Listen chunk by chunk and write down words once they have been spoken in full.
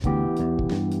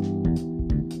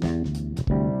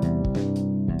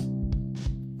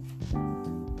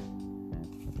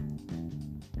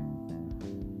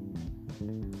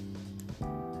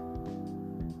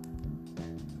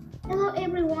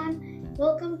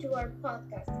to our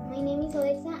podcast. My name is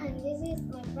Alexa and this is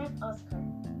my friend Oscar.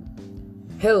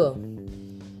 Hello.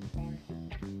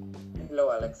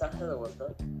 Hello Alexa, hello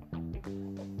Oscar.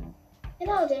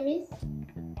 Hello, Demis.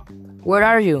 Where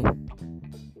are you?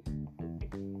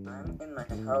 I'm in my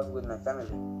house with my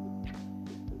family.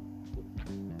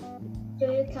 Do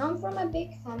you come from a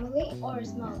big family or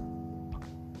small?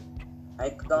 I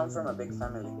come from a big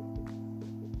family.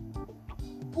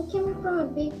 I came from a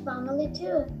big family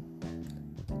too.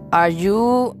 Are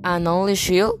you an only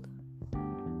child?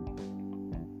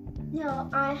 No,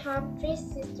 I have 3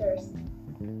 sisters.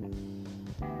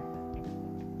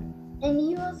 And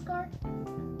you, Oscar?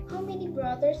 How many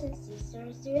brothers and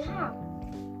sisters do you have?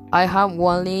 I have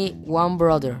only one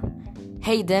brother.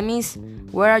 Hey Demis,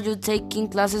 where are you taking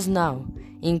classes now?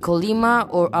 In Colima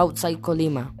or outside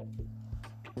Colima?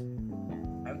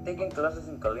 I'm taking classes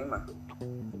in Colima.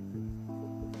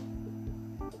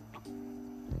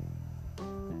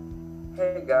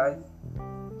 Hey guys,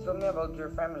 tell me about your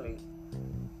family.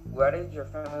 What is your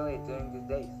family doing these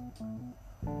days?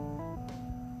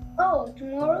 Oh,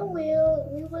 tomorrow we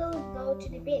will go to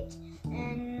the beach.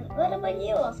 And what about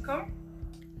you, Oscar?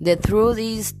 The truth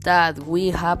is that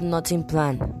we have nothing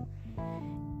planned.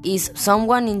 Is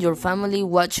someone in your family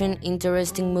watching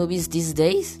interesting movies these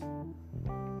days?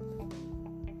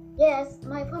 Yes,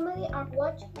 my family are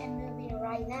watching a movie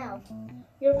right now.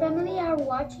 Your family are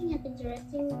watching an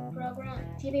interesting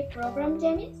TV program,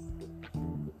 James?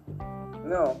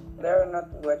 No, they're not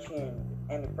watching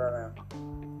any program.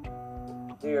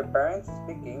 Do your parents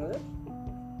speak English?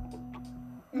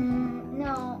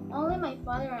 No, only my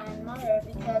father and mother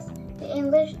because the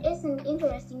English isn't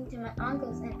interesting to my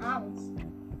uncles and aunts.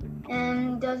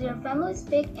 And does your family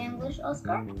speak English,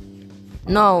 Oscar?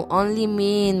 No, only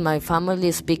me and my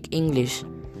family speak English.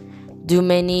 Do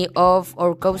many of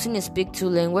our cousins speak two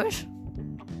languages?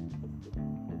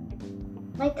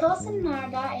 My cousin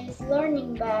Narda is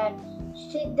learning, but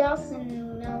she doesn't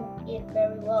know it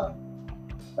very well.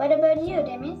 What about you,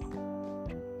 Demis?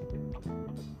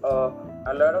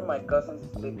 A lot of my cousins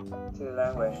speak two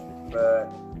languages, but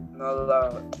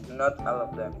not all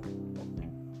of them.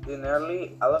 Do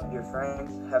nearly all of your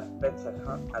friends have pets at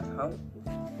home?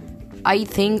 I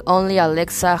think only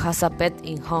Alexa has a pet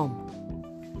in home.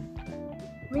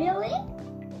 Really?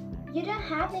 You don't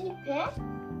have any pet?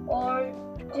 Or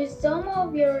do some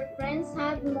of your friends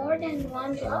have more than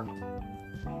one dog?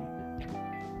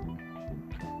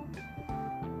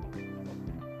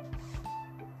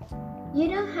 You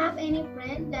don't have any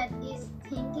friend that is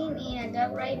thinking in a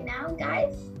dog right now,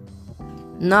 guys?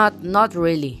 Not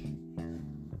really.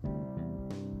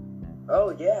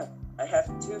 Oh yeah, I have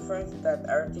 2 friends that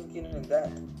are thinking in that.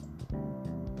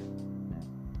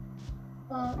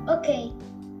 Okay.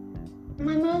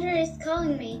 My mother is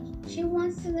calling me. She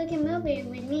wants to look a movie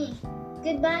with me.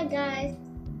 Goodbye, guys.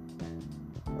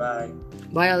 Bye.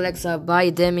 Bye Alexa, bye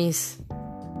Demis.